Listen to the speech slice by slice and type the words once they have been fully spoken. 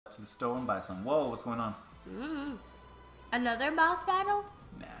to the store and buy some. Whoa, what's going on? Another boss battle?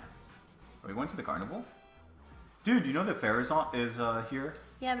 Nah. Are we going to the carnival? Dude, you know the fair is here?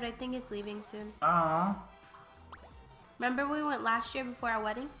 Yeah, but I think it's leaving soon. Aww. Remember we went last year before our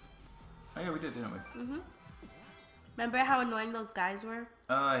wedding? Oh yeah, we did, didn't we? Remember how annoying those guys were?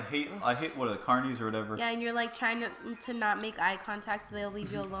 I hate what are the carnies or whatever. Yeah, and you're like trying to not make eye contact so they'll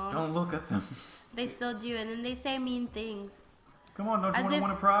leave you alone. Don't look at them. They still do, and then they say mean things. Come on, don't you want to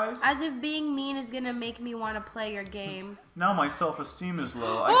win a prize? As if being mean is gonna make me want to play your game. Now my self-esteem is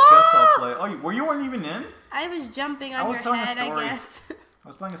low. I guess I'll play. Oh, you weren't even in? I was jumping on your head, I guess. I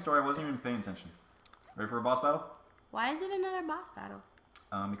was telling a story. I wasn't even paying attention. Ready for a boss battle? Why is it another boss battle?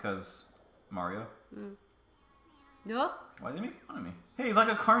 Because Mario. No? Why is he making fun of me? Hey, he's like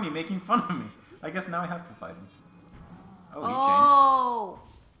a carny making fun of me. I guess now I have to fight him. Oh,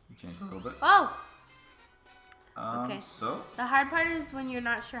 he changed. He changed a little bit. Oh! Okay. So? The hard part is when you're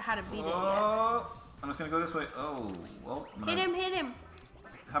not sure how to beat it yet. I'm just gonna go this way. Oh, well. Hit him!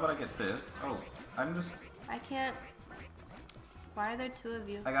 How about I get this? Oh, I can't. Why are there two of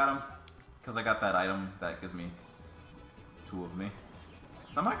you? I got him. Because I got that item that gives me two of me.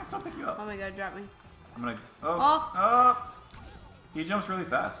 Somebody can still pick you up. Oh my god, drop me. I'm gonna. Oh! He jumps really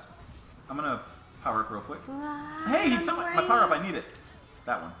fast. I'm gonna power up real quick. Hey, he took my power up. I need it.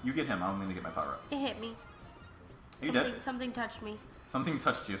 That one. You get him. I'm gonna get my power up. It hit me. Are you dead? Something touched me. Something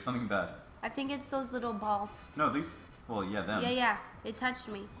touched you. Something bad. I think it's those little balls. No, these. Well, yeah, them. Yeah. It touched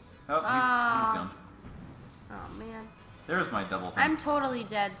me. Oh, he's down. Oh man. There's my double thing. I'm totally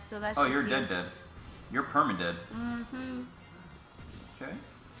dead, so that's just you're dead. You're perma-dead. Okay.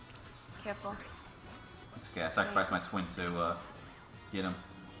 Careful. It's okay. I sacrificed my twin to get him.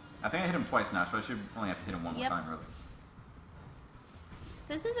 I think I hit him twice now, so I should only have to hit him one more time, really.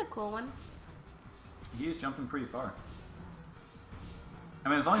 This is a cool one. He is jumping pretty far. I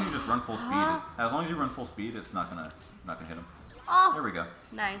mean, as long as you just run full speed, it's not gonna hit him. Oh! There we go.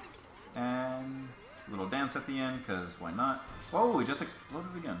 Nice. And a little dance at the end, because why not? Whoa, he just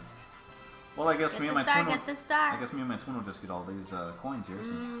exploded again. Well, I guess me and my twin will just get all these coins here,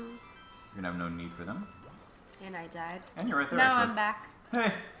 since you're gonna have no need for them. And I died. And you're right there, now actually. I'm back.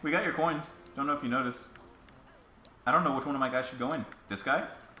 Hey, we got your coins. Don't know if you noticed. I don't know which one of my guys should go in. This guy?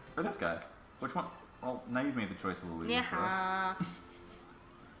 Or this guy? Which one? Well, now you've made the choice of Luigi for us.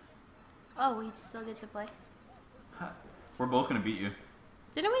 Oh, we still get to play? We're both gonna beat you.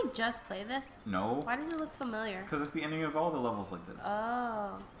 Didn't we just play this? No. Why does it look familiar? Because it's the ending of all the levels like this.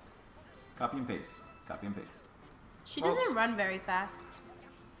 Oh. Copy and paste. Copy and paste. She doesn't run very fast.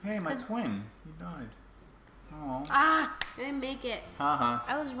 Hey, my twin. He died. Oh. Ah! I didn't make it. Haha.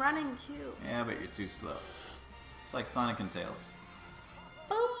 I was running too. Yeah, but you're too slow. It's like Sonic and Tails.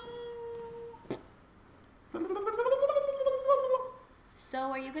 Boom! So,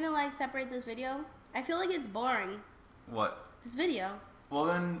 are you gonna like separate this video? I feel like it's boring. What? This video. Well,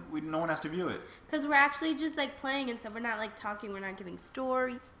 then no one has to view it. Because we're actually just like playing and stuff. We're not like talking. We're not giving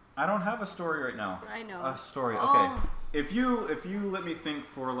stories. I don't have a story right now. I know. A story. Okay. Oh. If you let me think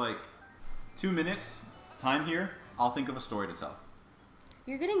for like 2 minutes time here, I'll think of a story to tell.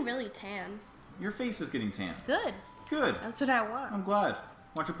 You're getting really tan. Your face is getting tan. Good. Good. That's what I want. I'm glad.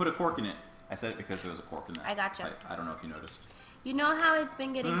 Why don't you put a cork in it? I said it because there was a cork in there. I gotcha. I don't know if you noticed. You know how it's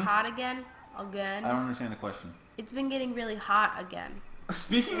been getting hot again? Again? I don't understand the question. It's been getting really hot again.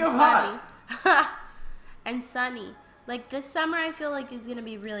 Speaking of hot. And sunny. Like this summer I feel like is going to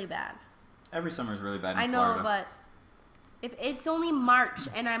be really bad. Every summer is really bad in I know, Florida. but if it's only March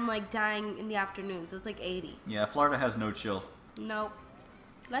and I'm like dying in the afternoons, it's like 80. Yeah, Florida has no chill. Nope.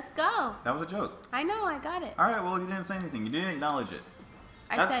 Let's go. That was a joke. I know, I got it. All right, well, you didn't say anything. You didn't acknowledge it.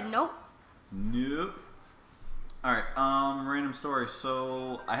 I said nope. Nope. All right, random story.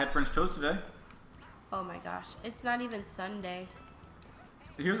 So, I had French toast today. Oh my gosh, it's not even Sunday.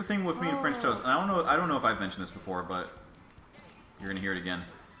 Here's the thing with me and French toast. And I don't know if I've mentioned this before, but you're going to hear it again.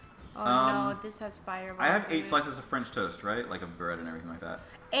 Oh no, this has fireballs. I have 8 slices of French toast, right? Like of bread and everything like that.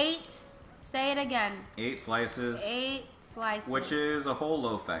 8. Say it again. 8 slices. 8 slices. Which is a whole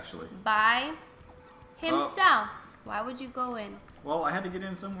loaf, actually. By himself. Why would you go in? Well, I had to get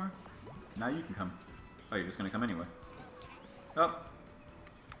in somewhere. Now you can come. Oh, you're just going to come anyway. Oh.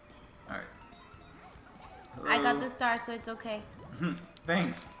 Alright. I got the star, so it's okay.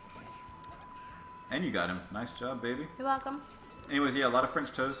 Thanks. And you got him. Nice job, baby. You're welcome. Anyways, yeah, a lot of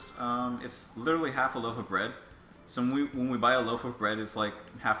French toast. It's literally half a loaf of bread. So when we buy a loaf of bread, it's like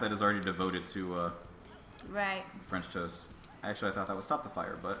half that is already devoted to right. French toast. Actually, I thought that would stop the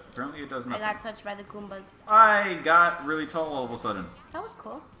fire, but apparently it does nothing. I got touched by the Goombas. I got really tall all of a sudden. That was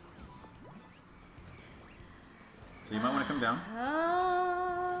cool. So you might want to come down.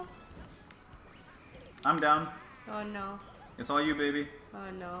 I'm down. Oh no. It's all you, baby. Oh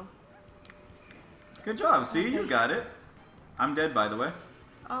no. Good job. See, you got it. I'm dead, by the way.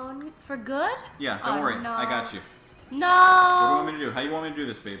 Oh, for good? Yeah, don't worry. No. I got you. No. What do you want me to do? How you want me to do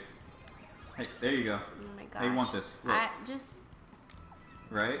this, babe? Hey, there you go. Oh my gosh. How you want this? Look. I just.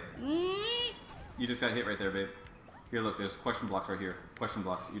 Right? You just got hit right there, babe. Here, look. There's question blocks right here. Question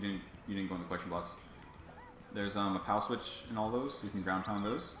blocks. You didn't go in the question blocks. There's a POW switch in all those. You can ground pound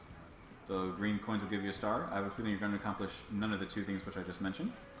those. The green coins will give you a star. I have a feeling you're going to accomplish none of the two things which I just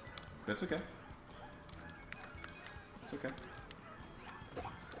mentioned. But it's okay. It's okay.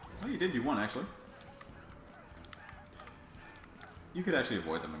 Oh, you did do one, actually. You could actually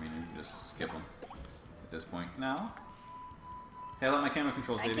avoid them. I mean, you can just skip them at this point. Now, hey, I like my camera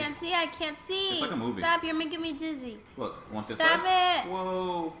controls, baby. I can't see. It's like a movie. Stop, you're making me dizzy. Look, want this side? Stop it.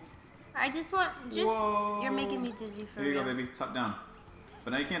 Whoa. I just want, Whoa. You're making me dizzy for real. Here you go, baby. Top down.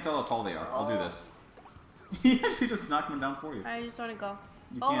 But now you can't tell how tall they are. I'll do this. He actually just knocked them down for you. I just want to go.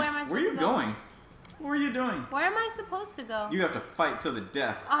 You can't. Where am I supposed to go? Where are you going? What are you doing? Where am I supposed to go? You have to fight to the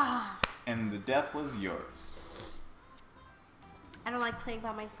death. Ah. And the death was yours. I don't like playing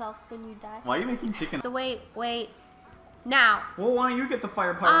by myself when you die. Why are you making chicken? So wait. Now. Well, why don't you get the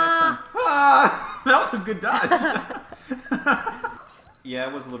firepower next time? Ah! That was a good dodge. Yeah,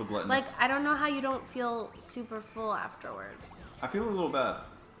 it was a little gluttonous. Like, I don't know how you don't feel super full afterwards. I feel a little bad.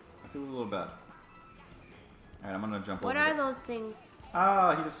 Alright, I'm gonna jump over. What are those things?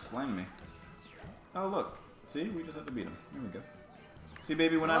 Ah, he just slammed me. Oh, look. See? We just have to beat him. Here we go. See,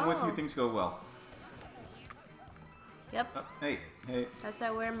 baby, when I'm with you, things go well. Yep. Oh, hey. That's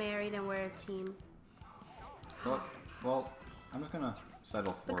why we're married and we're a team. Well, I'm just gonna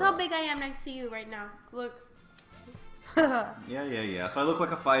settle for... Look how big I am next to you right now. Look. Yeah. So I look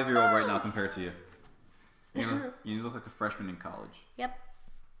like a 5-year-old right now compared to you. You look like a freshman in college. Yep.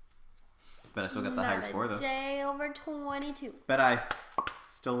 Bet I still got that higher score, though. Day over 22. Bet I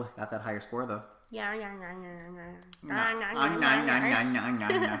still got that higher score, though. Yeah.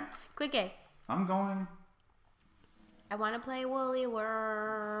 Click A. I'm going. I want to play Woolly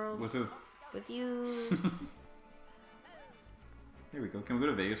World. With who? With you. Here we go. Can we go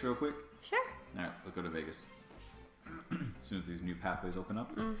to Vegas real quick? Sure. Alright, let's go to Vegas. As soon as these new pathways open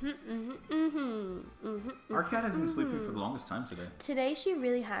up. Our cat has been sleeping for the longest time today. Today she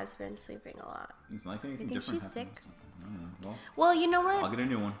really has been sleeping a lot. It's like anything you think different. She's sick? I don't know. Well, you know what? I'll get a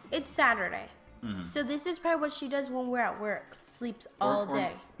new one. It's Saturday. So this is probably what she does when we're at work. Sleeps all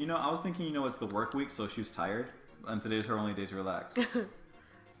day. You know, I was thinking, it's the work week, so she's tired. And today's her only day to relax.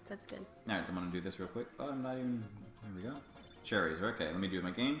 That's good. Alright, so I'm going to do this real quick. Oh, I'm not even... There we go. Cherries. Okay, let me do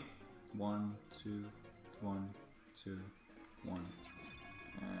my game. 1, 2, 1, 2, 1.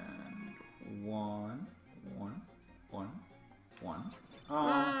 And 1, 1, 1, 1.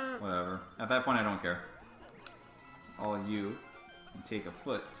 Oh, whatever. At that point, I don't care. All of you can take a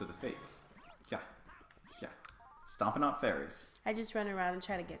foot to the face. Yeah. Stomping out fairies. I just run around and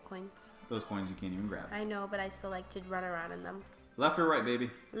try to get coins. Those coins you can't even grab. I know, but I still like to run around in them. Left or right, baby?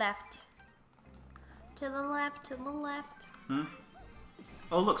 Left. To the left, to the left.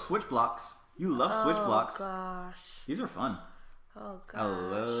 Oh, look, switch blocks. You love switch blocks. Oh, gosh. These are fun. Oh, gosh. I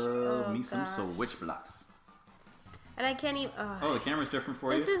love me some switch blocks. And I can't even... Oh, the camera's different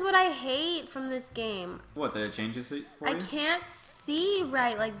for you? This is what I hate from this game. What, that it changes it for you? I can't see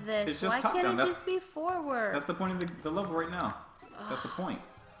right like this. It's just Why can't it just be forward? That's the point of the level right now. That's the point.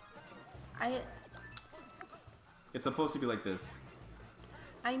 It's supposed to be like this.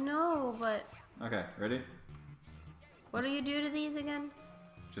 I know, but... Okay, ready? What do you do to these again?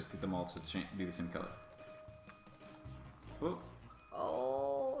 Just get them all to be the same color. Oh.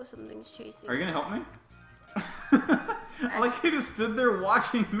 Oh, something's chasing me. Are you going to help me? I like you just stood there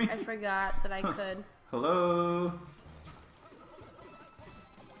watching me. I forgot that I could. Hello?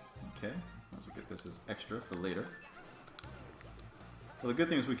 Okay, let's get this as extra for later. Well, the good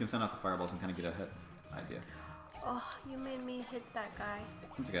thing is we can send out the fireballs and kind of get ahead idea. Oh, you made me hit that guy.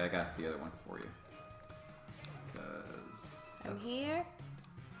 It's okay, I got the other one for you. I'm here.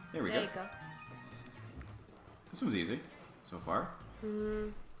 There we go. There you go. This one's easy so far.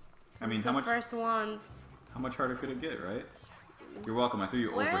 I mean, how much? First ones. How much harder could it get, right? You're welcome. I threw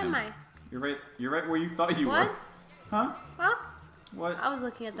you over him. Where am I? You're right where you thought you were. Huh? Huh? What? I was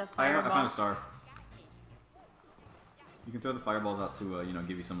looking at the fireball. I found a star. You can throw the fireballs out to,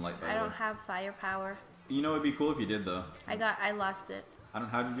 give you some light. I don't have firepower. You know, it'd be cool if you did, though. I lost it.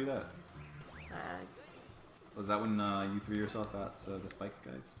 How'd you do that? Was that when you threw yourself at the spike,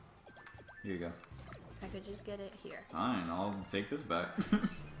 guys? Here you go. I could just get it here. Fine, I'll take this back.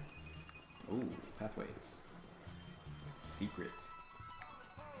 Ooh, pathways. Secrets.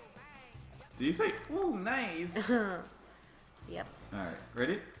 Did you say, ooh, nice? Yep. Alright,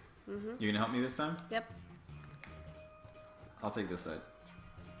 ready? Mm-hmm. You gonna help me this time? Yep. I'll take this side.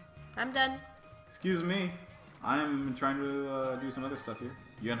 I'm done. Excuse me. I'm trying to do some other stuff here.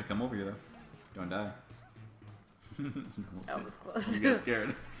 You have to come over here, though. Don't die. That was close. You got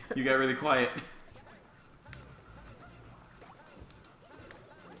scared. You got really quiet.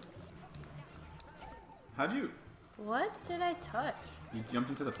 How'd you... What did I touch? You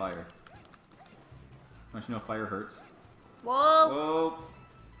jumped into the fire. Don't you know fire hurts? Whoa!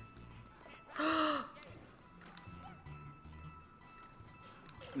 Whoa!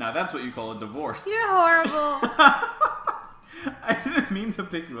 Now that's what you call a divorce. You're horrible. I didn't mean to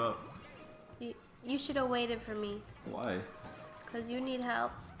pick you up. You should have waited for me. Why? Because you need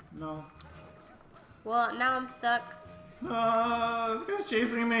help. No. Well, now I'm stuck. This guy's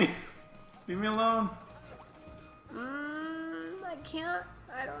chasing me. Leave me alone. I can't.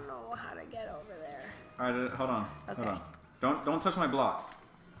 I don't know how to get over there. Alright, hold on. Okay. Hold on. Don't touch my blocks.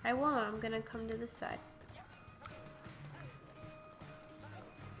 I won't. I'm gonna come to this side.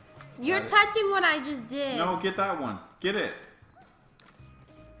 You're touching what I just did. No, get that one. Get it.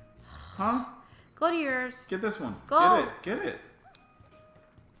 Huh? Go to yours. Get this one. Go. Get it.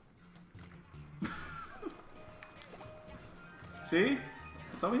 See?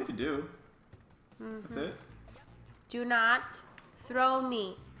 That's all we have to do. That's it. Do not throw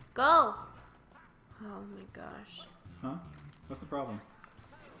me. Go. Oh my gosh. Huh? What's the problem?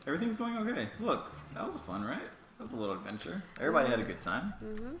 Everything's going okay. Look, that was fun, right? That was a little adventure. Everybody had a good time.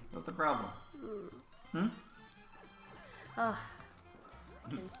 What's the problem? Oh, I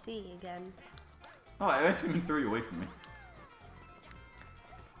can see again. Oh, I actually even threw you away from me.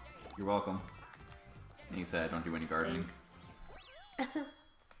 You're welcome. And you said I don't do any gardening. Thanks.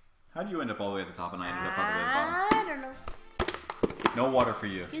 How'd you end up all the way at the top and I ended up all the way at the bottom? I don't know. No water for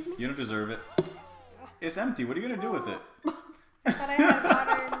you. Excuse me? You don't deserve it. It's empty. What are you going to do with it? I thought I had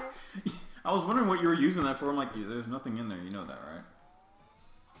water in it. I was wondering what you were using that for. I'm like, there's nothing in there. You know that, right?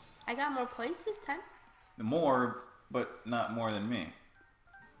 I got more points this time. More, but not more than me.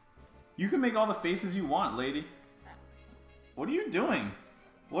 You can make all the faces you want, lady. What are you doing?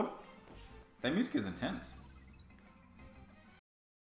 What? That music is intense.